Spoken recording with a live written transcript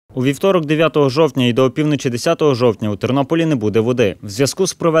У вівторок 9 жовтня і до опівночі 10 жовтня у Тернополі не буде води. В зв'язку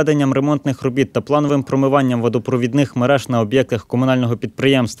з проведенням ремонтних робіт та плановим промиванням водопровідних мереж на об'єктах комунального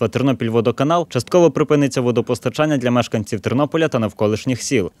підприємства Тернопільводоканал частково припиниться водопостачання для мешканців Тернополя та навколишніх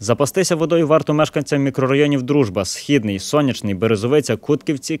сіл. Запастися водою варто мешканцям мікрорайонів Дружба, Східний, Сонячний, Березовиця,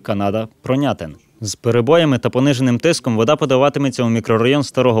 Кутківці, Канада, Пронятин. З перебоями та пониженим тиском вода подаватиметься у мікрорайон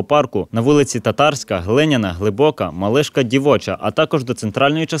Старого Парку, на вулиці Татарська, Глиняна, Глибока, Малишка, Дівоча, а також до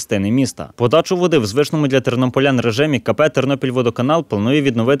центральної частини міста. Подачу води в звичному для тернополян режимі КП Тернопільводоканал планує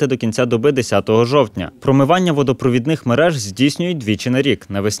відновити до кінця доби 10 жовтня. Промивання водопровідних мереж здійснюють двічі на рік –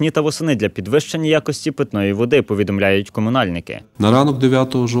 навесні та восени для підвищення якості питної води, повідомляють комунальники. На ранок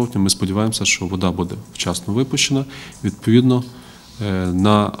 9 жовтня ми сподіваємося, що вода буде вчасно випущена. Відповідно,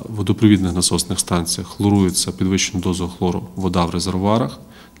 на водопровідних насосних станціях хлорується підвищену дозу хлору вода в резервуарах,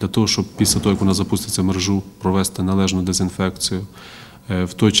 для того, щоб після того, як вона запуститься в мережу, провести належну дезінфекцію.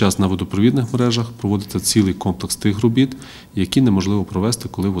 В той час на водопровідних мережах проводиться цілий комплекс тих робіт, які неможливо провести,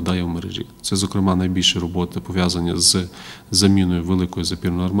 коли вода є в мережі. Це, зокрема, найбільші роботи пов'язані з заміною великої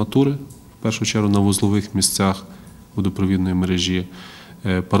запірної арматури, в першу чергу на вузлових місцях водопровідної мережі.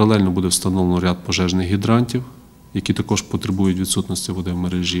 Паралельно буде встановлено ряд пожежних гідрантів, які також потребують відсутності води в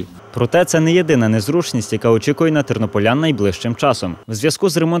мережі. Проте це не єдина незручність, яка очікує на тернополян найближчим часом. В зв'язку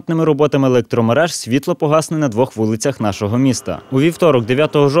з ремонтними роботами електромереж світло погасне на двох вулицях нашого міста. У вівторок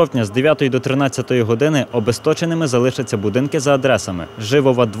 9 жовтня з 9 до 13 години обесточеними залишаться будинки за адресами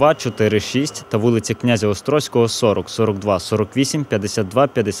Живова 2, 4, 6 та вулиці Князя Острозького 40, 42, 48, 52,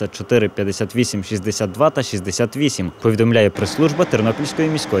 54, 58, 62 та 68, повідомляє прес-служба Тернопільської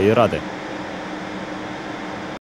міської ради.